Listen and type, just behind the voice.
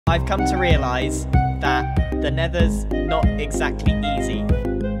I've come to realise that the nether's not exactly easy.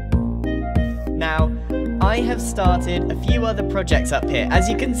 Now, I have started a few other projects up here. As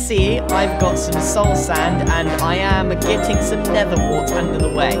you can see, I've got some soul sand and I am getting some nether wart under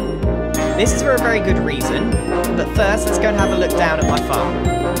the way. This is for a very good reason, but first let's go and have a look down at my farm.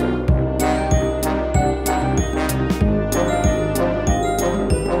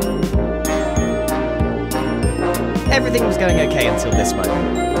 Everything was going okay until this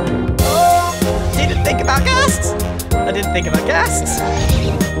moment. Oh, didn't think about Ghasts! I didn't think about Ghasts!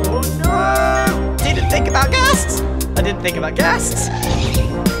 Oh no! Didn't think about Ghasts! I didn't think about Ghasts!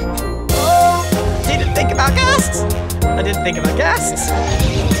 Oh, didn't think about Ghasts! I didn't think about Ghasts!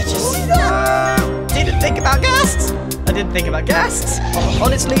 No! Didn't think about Ghasts! I didn't think about Ghasts!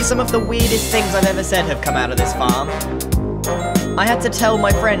 Honestly, some of the weirdest things I've ever said have come out of this farm. I had to tell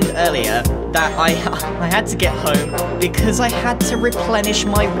my friend earlier that I had to get home because I had to replenish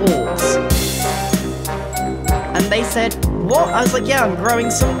my warts. And they said, what? I was like, yeah, I'm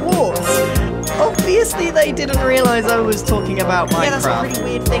growing some warts. Obviously they didn't realise I was talking about Minecraft. Yeah, that's a pretty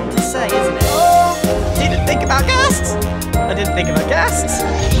weird thing to say, isn't it? Oh, didn't think about Ghasts! I didn't think about Ghasts!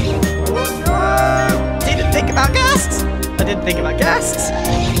 No! Didn't think about Ghasts! I didn't think about Ghasts!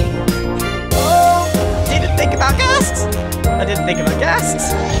 Oh! Didn't think about Ghasts! I didn't think about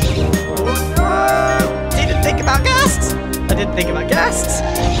Ghasts! No! Didn't think about Ghasts! I didn't think about Ghasts!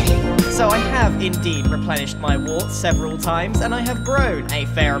 So I have indeed replenished my warts several times, and I have grown a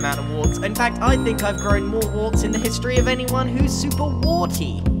fair amount of warts. In fact, I think I've grown more warts in the history of anyone who's super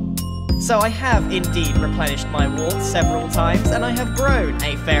warty. So I have indeed replenished my warts several times, and I have grown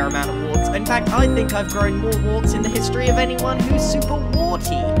a fair amount of warts. In fact, I think I've grown more warts in the history of anyone who's super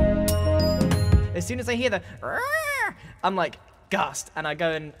warty. As soon as I hear the "Rrrr," I'm like, Ghast, and I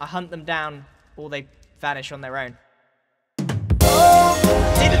go and I hunt them down, or they vanish on their own. Oh,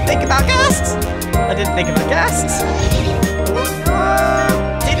 didn't think about Ghasts! I didn't think about Ghasts!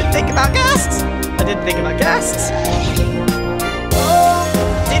 No! Didn't think about Ghasts! I didn't think about Ghasts! Oh!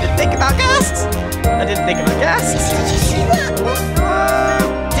 Didn't think about Ghasts! I didn't think about Ghasts! Did you see that?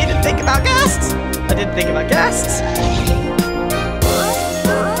 No! Didn't think about Ghasts! I didn't think about Ghasts!